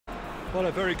Well,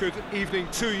 a very good evening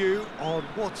to you on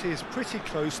what is pretty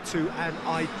close to an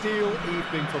ideal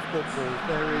evening for football.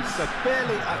 There is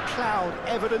barely a cloud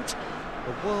evident.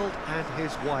 The world and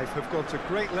his wife have gone to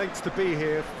great lengths to be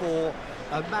here for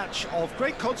a match of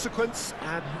great consequence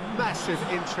and massive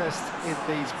interest in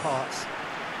these parts.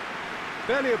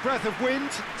 Barely a breath of wind,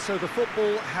 so the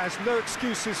football has no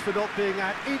excuses for not being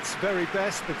at its very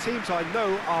best. The teams I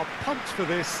know are pumped for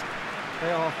this.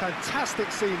 They are fantastic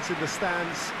scenes in the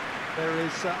stands. There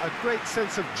is a great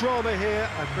sense of drama here,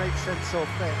 a great sense of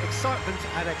excitement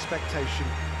and expectation.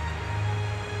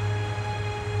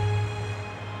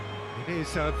 It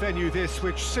is a venue this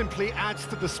which simply adds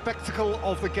to the spectacle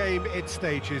of the game it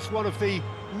stages. One of the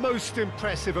most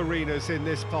impressive arenas in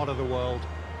this part of the world.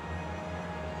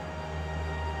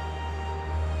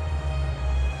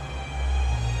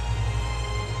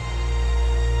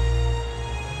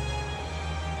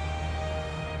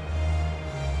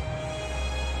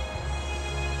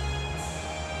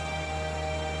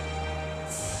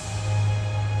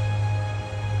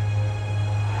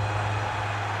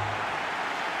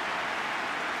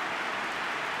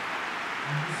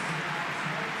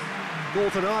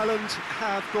 Northern Ireland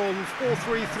have gone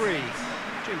 4-3-3.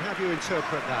 Jim, how do you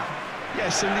interpret that?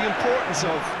 Yes, and the importance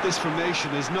of this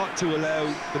formation is not to allow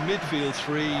the midfield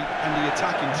three and the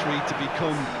attacking three to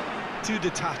become too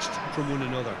detached from one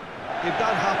another. If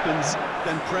that happens,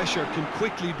 then pressure can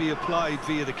quickly be applied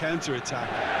via the counter-attack,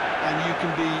 and you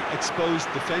can be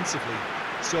exposed defensively.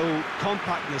 So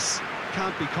compactness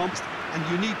can't be constant, and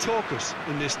you need talkers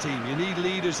in this team. You need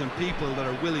leaders and people that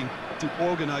are willing to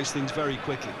organise things very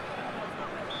quickly.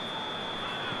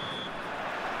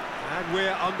 And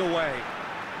we're underway.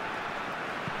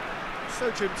 So,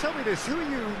 Jim, tell me this, who are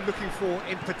you looking for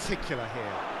in particular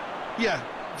here? Yeah,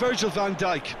 Virgil van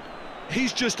Dijk.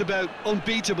 He's just about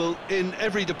unbeatable in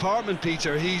every department,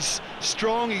 Peter. He's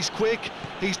strong, he's quick,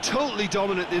 he's totally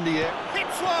dominant in the air.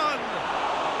 Hits one!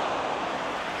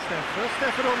 It's their first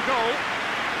effort on goal.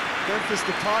 Memphis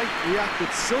Depay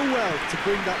reacted so well to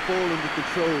bring that ball under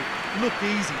control. Looked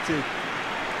easy too.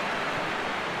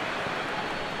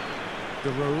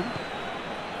 The room.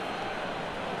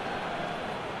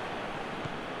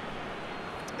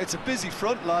 It's a busy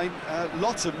front line,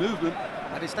 lots of movement.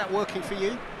 And is that working for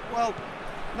you? Well,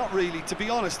 not really. To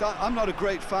be honest, I'm not a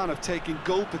great fan of taking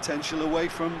goal potential away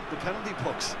from the penalty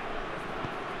box.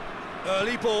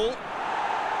 Early ball.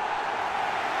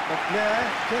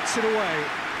 McNair gets it away.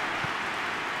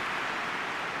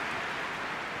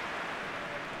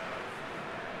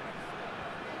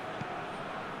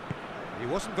 He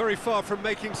wasn't very far from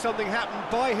making something happen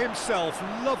by himself.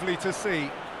 Lovely to see.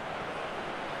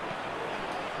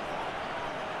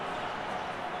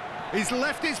 He's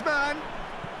left his man.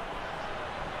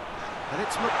 And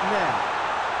it's McNair.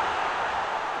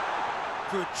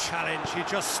 Good challenge, he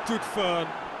just stood firm.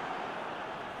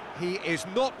 He is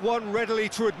not one readily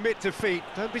to admit defeat.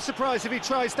 Don't be surprised if he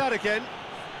tries that again.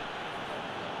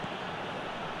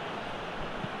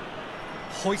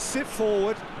 Hoists it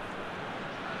forward.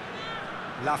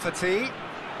 Lafferty.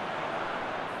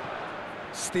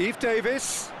 Steve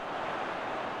Davis.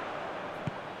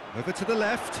 Over to the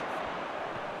left.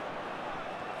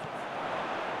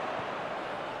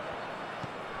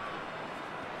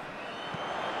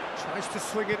 Tries to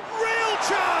swing it. Real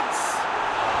chance!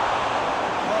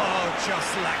 Oh,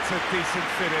 just lacked a decent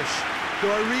finish. Do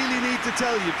I really need to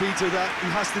tell you, Peter, that he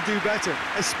has to do better,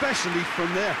 especially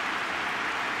from there?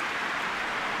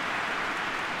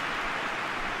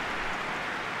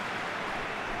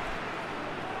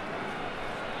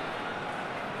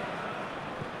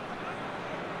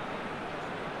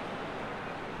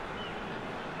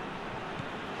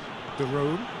 The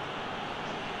room.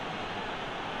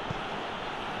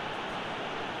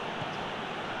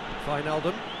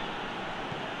 Wijnaldum.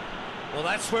 Well,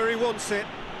 that's where he wants it.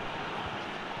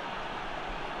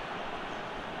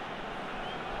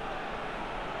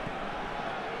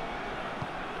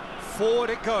 Forward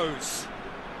it goes.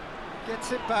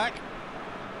 Gets it back.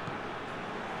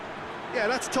 Yeah,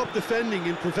 that's top defending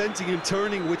and preventing him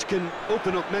turning, which can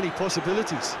open up many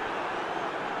possibilities.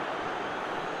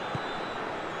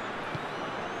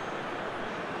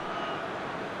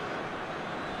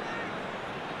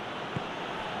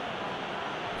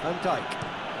 Van Dijk.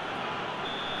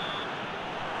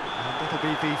 And that'll be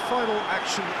the final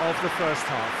action of the first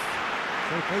half.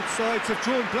 So both sides have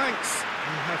drawn blanks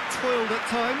and have toiled at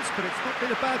times, but it's not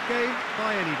been a bad game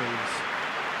by any means.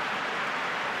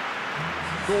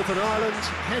 Northern Ireland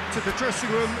head to the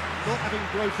dressing room, not having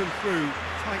broken through.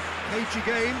 Tight, cagey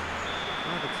game.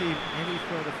 Neither team any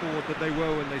further forward than they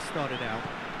were when they started out.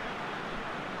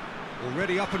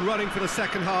 Already up and running for the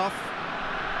second half.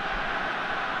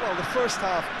 Well, the first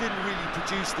half didn't really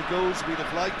produce the goals we'd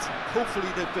have liked. Hopefully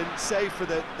they've been saved for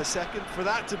the second. For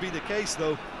that to be the case,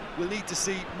 though, we'll need to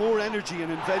see more energy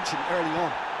and invention early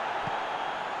on.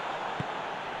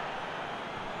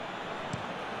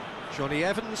 Johnny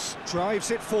Evans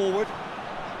drives it forward.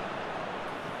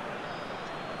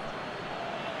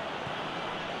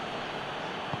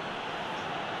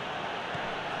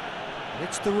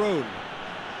 It's the Roan.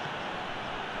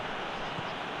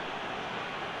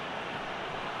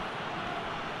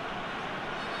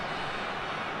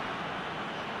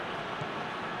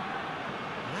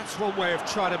 That's one way of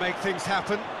trying to make things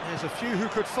happen. There's a few who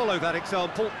could follow that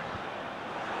example.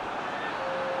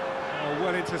 Oh,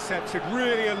 well intercepted,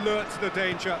 really alert to the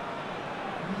danger.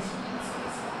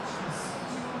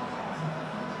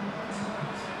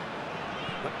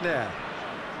 McNair.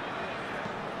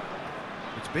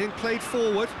 It's being played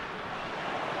forward.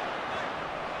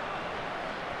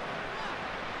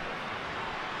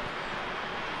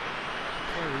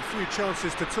 Very few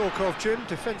chances to talk of, Jim.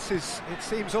 Defence is, it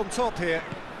seems, on top here.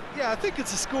 Yeah, I think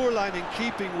it's a scoreline in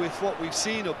keeping with what we've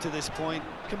seen up to this point.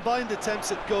 Combined attempts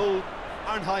at goal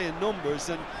aren't high in numbers,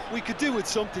 and we could do with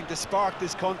something to spark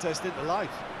this contest into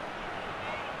life.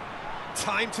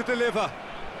 Time to deliver.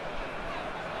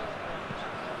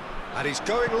 And he's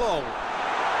going long.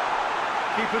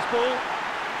 Keeper's ball.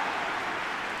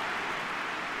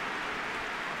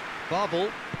 Barbel.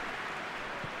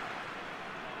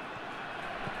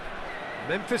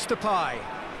 Memphis Depay.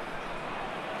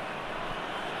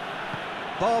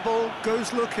 Barbel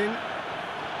goes looking.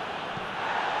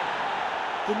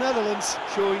 The Netherlands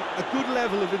showing a good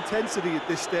level of intensity at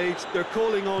this stage. They're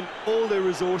calling on all their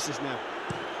resources now.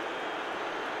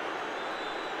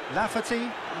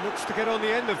 Lafferty looks to get on the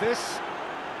end of this.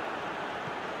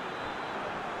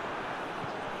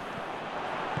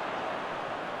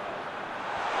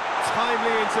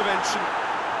 Timely intervention.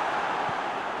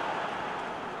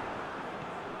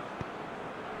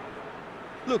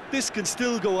 Look, this can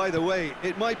still go either way.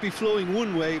 It might be flowing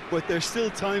one way, but there's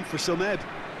still time for some ebb.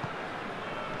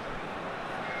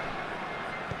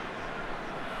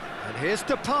 And here's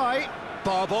Depay.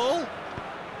 Barbel.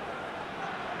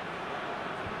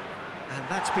 And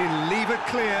that's been levered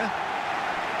clear.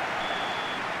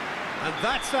 And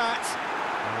that's that.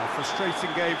 A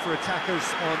frustrating game for attackers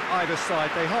on either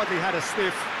side. They hardly had a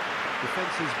sniff.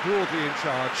 Defence is broadly in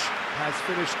charge. Has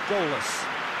finished goalless.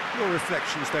 Your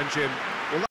reflections then, Jim?